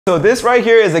So this right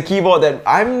here is a keyboard that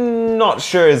I'm not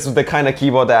sure is the kind of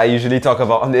keyboard that I usually talk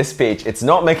about on this page. It's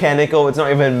not mechanical, it's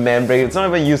not even membrane, it's not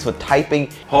even used for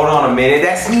typing. Hold on a minute,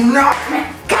 that's not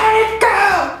mechanical!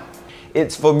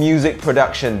 It's for music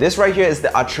production. This right here is the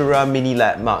Arturia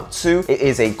MINILAB MK2. It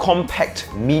is a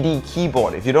compact MIDI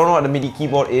keyboard. If you don't know what a MIDI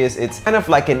keyboard is, it's kind of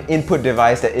like an input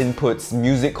device that inputs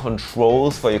music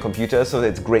controls for your computer, so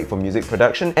it's great for music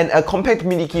production. And a compact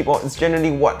MIDI keyboard is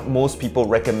generally what most people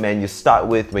recommend you start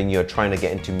with when you're trying to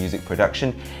get into music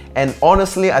production. And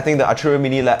honestly, I think the Arturia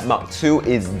MINILAB MK2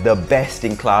 is the best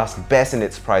in class, best in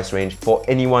its price range for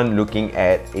anyone looking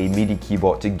at a MIDI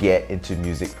keyboard to get into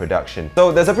music production.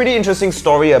 So there's a pretty interesting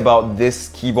story about this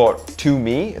keyboard to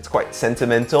me. It's quite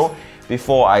sentimental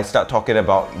before I start talking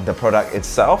about the product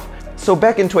itself. So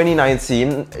back in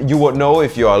 2019, you would know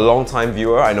if you're a long-time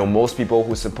viewer. I know most people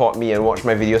who support me and watch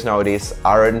my videos nowadays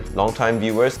aren't long-time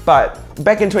viewers. But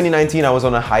back in 2019, I was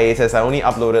on a hiatus. I only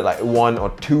uploaded like 1 or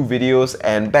 2 videos,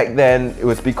 and back then it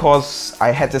was because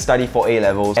I had to study for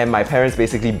A-levels and my parents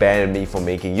basically banned me from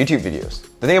making YouTube videos.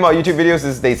 The thing about YouTube videos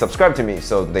is they subscribe to me,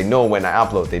 so they know when I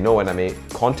upload, they know when I make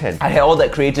content. I had all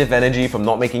that creative energy from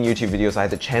not making YouTube videos, I had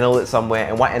to channel it somewhere,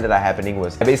 and what ended up happening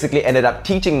was I basically ended up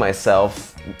teaching myself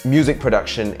music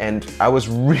production, and I was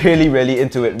really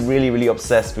into it, really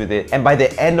obsessed with it. And by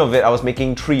the end of it, I was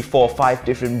making 3, 4, 5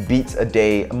 different beats a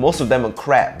day. Most of them were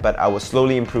crap, but I was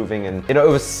slowly improving, and you know, it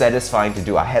was satisfying to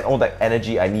do. I had all that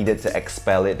energy I needed to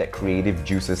expel it, that creative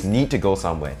juices need to go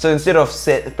somewhere. So instead of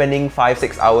spending 5,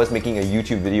 6 hours making a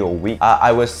YouTube video a week,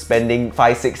 I was spending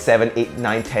 5, 6, 7, 8,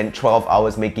 9, 10, 12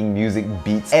 hours making music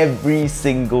beats every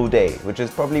single day, which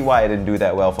is probably why I didn't do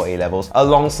that well for A-levels,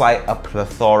 alongside a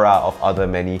plethora of other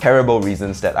many terrible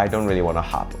reasons that I don't really want to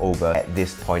harp over at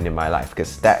this point in my life,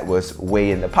 because that was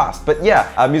way in the past. But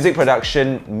yeah, music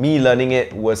production, me learning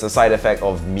it was a side effect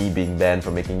of me being banned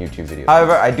from making YouTube videos.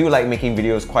 However, I do like making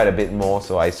videos quite a bit more,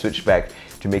 so I switched back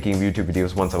to making YouTube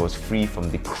videos once I was free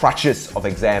from the crutches of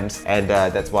exams, and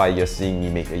that's why you're seeing me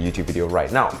make a YouTube video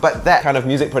right now. But that kind of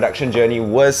music production journey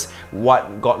was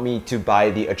what got me to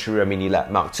buy the Arturia MINILAB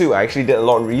MK2. I actually did a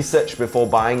lot of research before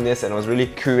buying this, and I was really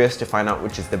curious to find out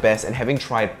which is the best, and having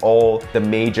tried all the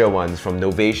major ones from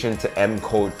Novation to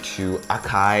M-Code to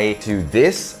Akai to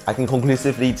this, I can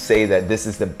conclusively say that this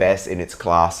is the best in its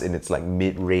class, in its like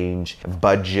mid-range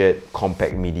budget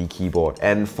compact MIDI keyboard,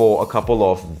 and for a couple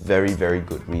of very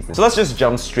good reasons. So let's just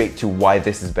jump straight to why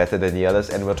this is better than the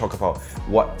others, and we'll talk about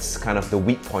what's kind of the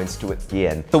weak points to it at the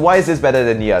end. So why is this better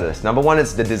than the others? Number one,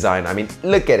 it's the design. I mean,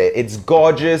 look at it. It's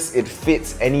gorgeous. It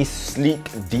fits any sleek,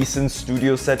 decent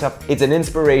studio setup. It's an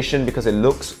inspiration because it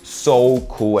looks so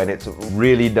cool and it's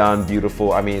really done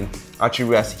beautiful. I mean,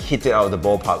 Arturia's hit it out of the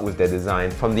ballpark with their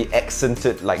design. From the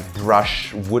accented like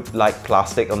brush wood-like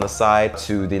plastic on the side,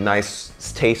 to the nice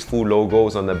tasteful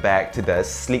logos on the back, to the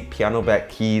sleek piano back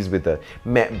keys with the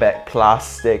matte back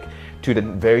plastic, to the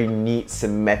very neat,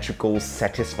 symmetrical,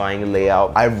 satisfying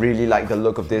layout. I really like the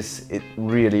look of this. It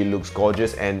really looks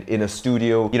gorgeous, and in a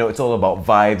studio, you know, it's all about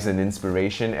vibes and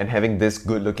inspiration, and having this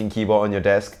good-looking keyboard on your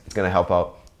desk, it's gonna help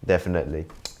out, definitely.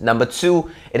 Number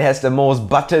two, it has the most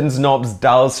buttons, knobs,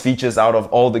 dials features out of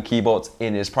all the keyboards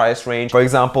in its price range. For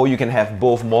example, you can have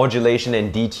both modulation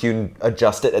and detune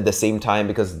adjusted at the same time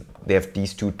because they have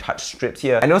these 2 touch strips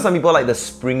here. I know some people like the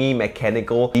springy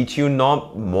mechanical detune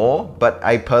knob more, but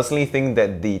I personally think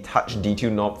that the touch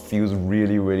detune knob feels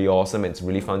really awesome. It's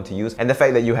really fun to use. And the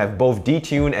fact that you have both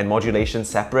detune and modulation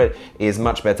separate is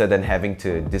much better than having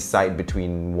to decide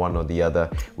between one or the other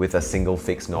with a single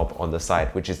fixed knob on the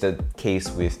side, which is the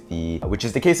case with the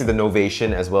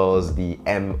Novation as well as the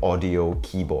M Audio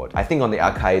keyboard. I think on the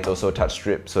Akai it's also a touch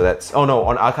strip, so that's, oh no,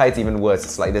 on Akai it's even worse.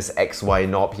 It's like this XY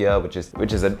knob here, which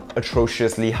is an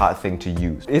atrociously hard thing to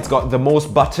use. It's got the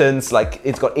most buttons, like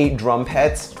it's got 8 drum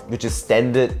pads, which is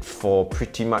standard for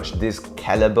pretty much this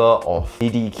caliber of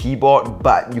MIDI keyboard,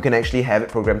 but you can actually have it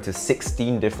programmed to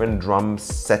 16 different drum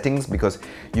settings, because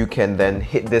you can then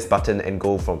hit this button and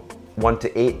go from 1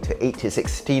 to 8 to 8 to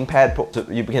 16 pad. So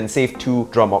you can save 2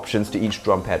 drum options to each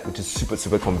drum pad, which is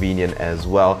super convenient as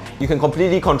well. You can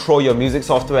completely control your music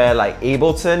software like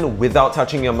Ableton without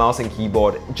touching your mouse and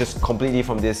keyboard, just completely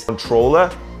from this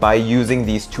controller, by using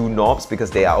these 2 knobs, because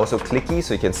they are also clicky,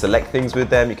 so you can select things with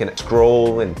them. You can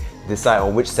scroll and decide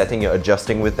on which setting you're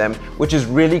adjusting with them, which is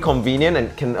really convenient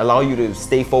and can allow you to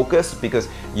stay focused because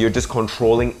you're just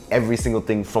controlling every single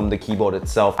thing from the keyboard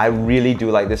itself. I really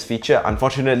do like this feature.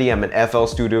 Unfortunately, I'm an FL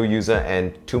Studio user,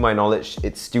 and to my knowledge,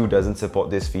 it still doesn't support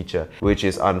this feature, which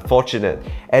is unfortunate.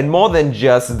 And more than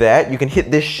just that, you can hit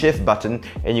this shift button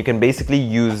and you can basically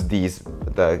use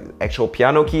the actual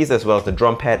piano keys as well as the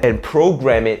drum pad and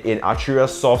program it it in Arturia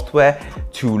software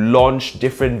to launch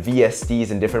different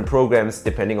VSTs and different programs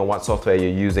depending on what software you're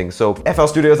using. So FL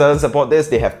Studio doesn't support this.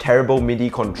 They have terrible MIDI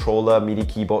controller, MIDI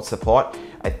keyboard support.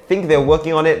 I think they're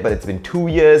working on it, but it's been 2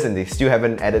 years and they still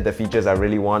haven't added the features I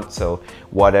really want, so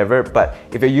whatever. But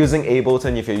if you're using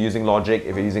Ableton, if you're using Logic,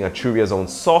 if you're using Arturia's own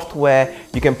software,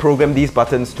 you can program these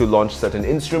buttons to launch certain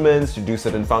instruments, to do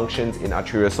certain functions in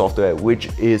Arturia software, which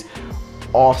is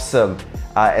awesome,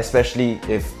 especially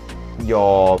if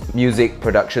your music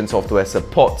production software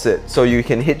supports it. So you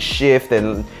can hit shift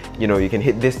and you can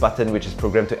hit this button, which is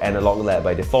programmed to Analog Lab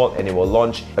by default, and it will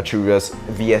launch Arturia's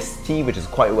VST, which is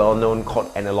quite well known, called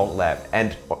Analog Lab.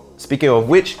 And speaking of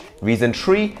which, reason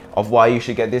 3 of why you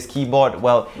should get this keyboard,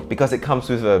 well, because it comes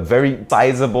with a very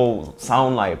sizable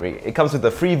sound library. It comes with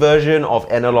a free version of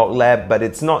Analog Lab, but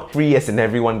it's not free as in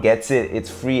everyone gets it.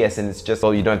 It's free as in it's just,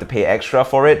 well, you don't have to pay extra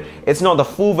for it. It's not the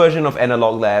full version of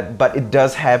Analog Lab, but it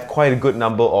does have quite a good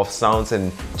number of sounds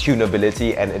and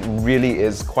tunability, and it really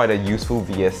is quite a useful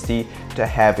VST to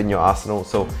have in your arsenal.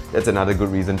 So that's another good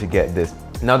reason to get this.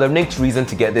 Now, the next reason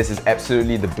to get this is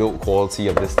absolutely the build quality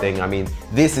of this thing. I mean,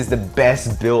 this is the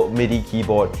best built MIDI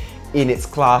keyboard in its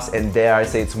class, and dare I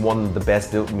say it's one of the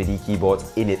best built MIDI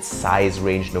keyboards in its size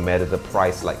range, no matter the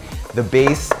price. Like, the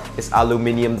base is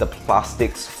aluminium, the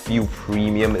plastics feel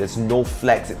premium, there's no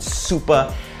flex, it's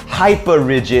super hyper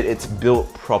rigid, it's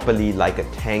built properly like a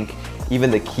tank.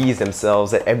 Even the keys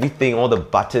themselves, everything, all the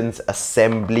buttons,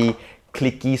 assembly,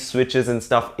 clicky switches and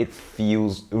stuff, it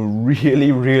feels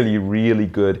really, really, really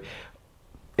good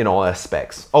in all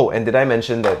aspects. Oh, and did I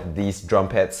mention that these drum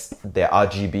pads, they're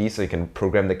RGB, so you can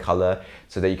program the color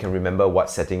so that you can remember what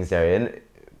settings they're in.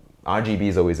 RGB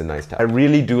is always a nice touch. I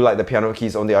really do like the piano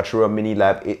keys on the Arturia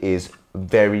MINILAB. It is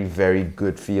very, very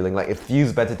good feeling. Like, it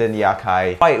feels better than the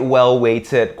Akai. Quite well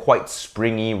weighted, quite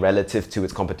springy relative to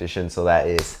its competition, so that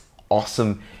is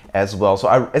awesome as well. So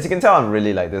as you can tell, I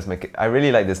really like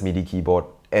this MIDI keyboard.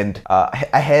 And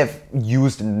I have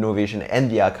used Novation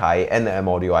and the Akai and the M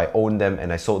Audio. I own them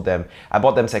and I sold them. I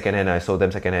bought them secondhand and I sold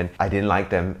them secondhand. I didn't like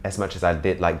them as much as I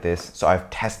did like this. So I've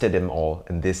tested them all,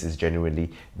 and this is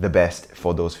genuinely the best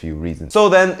for those few reasons. So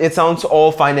then, it sounds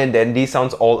all fine and dandy,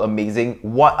 sounds all amazing.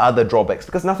 What are the drawbacks?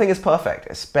 Because nothing is perfect,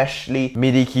 especially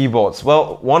MIDI keyboards.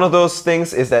 Well, one of those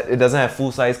things is that it doesn't have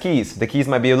full-size keys. The keys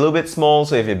might be a little bit small,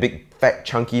 so if you're big, fat,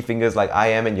 chunky fingers like I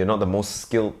am and you're not the most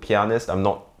skilled pianist, I'm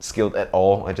not skilled at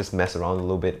all. I just mess around a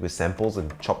little bit with samples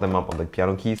and chop them up on the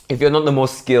piano keys. If you're not the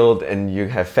most skilled and you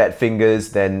have fat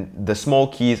fingers, then the small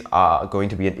keys are going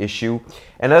to be an issue.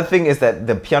 Another thing is that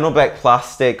the piano back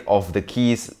plastic of the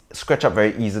keys scratch up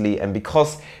very easily, and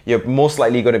because you're most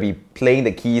likely going to be playing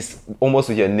the keys almost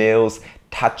with your nails,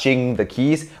 touching the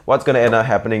keys, what's going to end up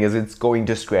happening is it's going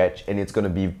to scratch and it's going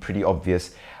to be pretty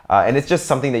obvious. And it's just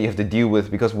something that you have to deal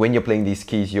with, because when you're playing these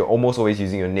keys, you're almost always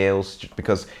using your nails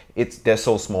because they're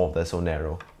so small, they're so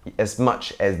narrow. As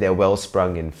much as they're well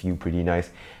sprung and feel pretty nice,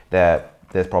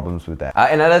 there's problems with that.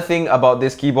 Another thing about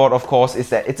this keyboard, of course, is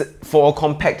that it's for a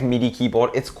compact MIDI keyboard,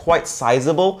 it's quite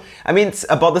sizable. I mean, it's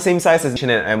about the same size as an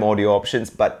M Audio options,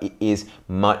 but it is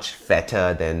much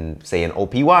fatter than, say, an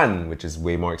OP1, which is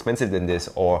way more expensive than this,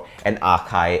 or an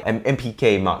Akai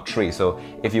MPK Mark III. So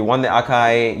if you want the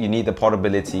Akai, you need the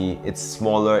portability. It's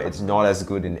smaller, it's not as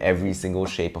good in every single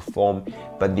shape or form,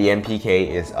 but the MPK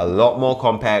is a lot more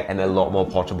compact and a lot more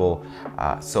portable.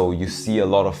 So you see a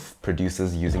lot of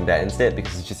producers using that instead,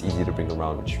 because it's just easy to bring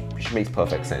around, which makes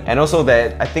perfect sense. And also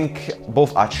that I think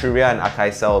both Arturia and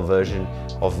Akai sell a version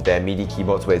of their MIDI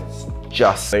keyboards where it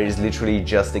is literally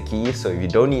just the keys. So if you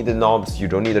don't need the knobs, you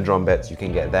don't need the drum pads, you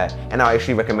can get that. And I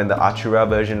actually recommend the Arturia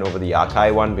version over the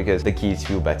Akai one, because the keys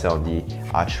feel better on the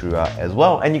Arturia as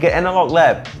well. And you get Analog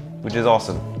Lab, which is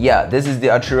awesome. Yeah, this is the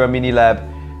Arturia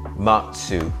MINILAB Mark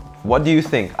II. What do you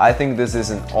think? I think this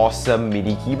is an awesome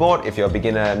MIDI keyboard if you're a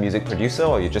beginner music producer,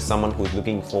 or you're just someone who's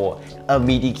looking for a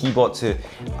MIDI keyboard to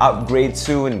upgrade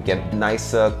to and get a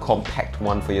nicer, compact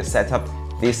one for your setup.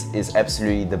 This is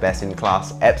absolutely the best in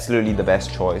class, absolutely the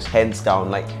best choice, hands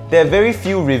down. Like, there are very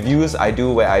few reviews I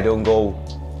do where I don't go,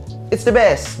 it's the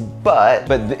best, but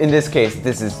in this case,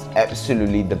 this is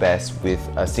absolutely the best with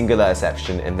a singular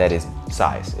exception, and that is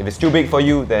size. If it's too big for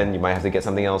you, then you might have to get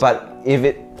something else. But if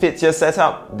it fits your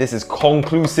setup, this is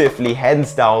conclusively,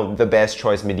 hands down, the best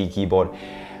choice MIDI keyboard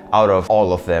out of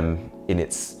all of them in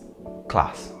its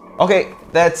class. Okay,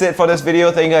 that's it for this video.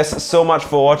 Thank you guys so much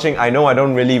for watching. I know I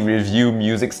don't really review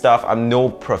music stuff. I'm no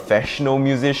professional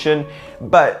musician,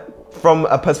 but from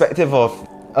a perspective of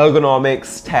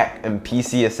ergonomics, tech, and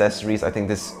PC accessories. I think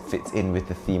this fits in with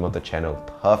the theme of the channel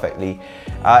perfectly.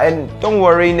 And don't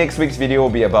worry, next week's video will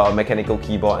be about a mechanical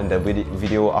keyboard, and the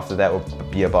video after that will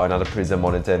be about another Prism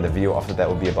monitor, and the video after that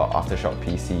will be about Aftershock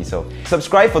PC. So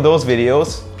subscribe for those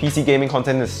videos. PC gaming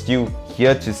content is still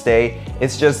here to stay.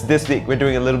 It's just this week we're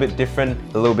doing a little bit different,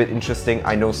 a little bit interesting.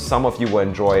 I know some of you will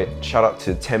enjoy it. Shout out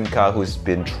to Temka, who's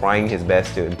been trying his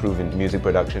best to improve in music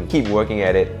production. Keep working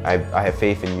at it. I have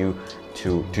faith in you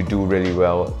to do really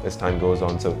well as time goes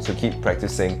on. So keep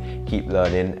practicing, keep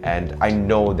learning, and I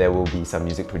know there will be some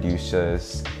music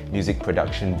producers, music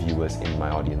production viewers in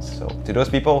my audience. So to those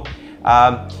people,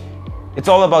 it's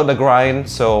all about the grind,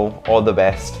 so all the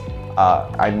best.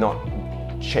 I'm not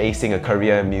chasing a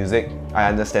career in music. I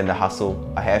understand the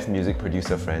hustle. I have music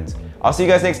producer friends. I'll see you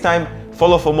guys next time.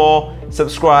 Follow for more,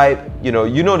 subscribe, you know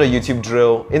the YouTube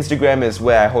drill. Instagram is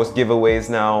where I host giveaways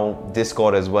now,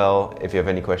 Discord as well, if you have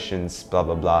any questions, blah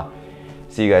blah blah.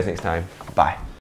 See you guys next time. Bye.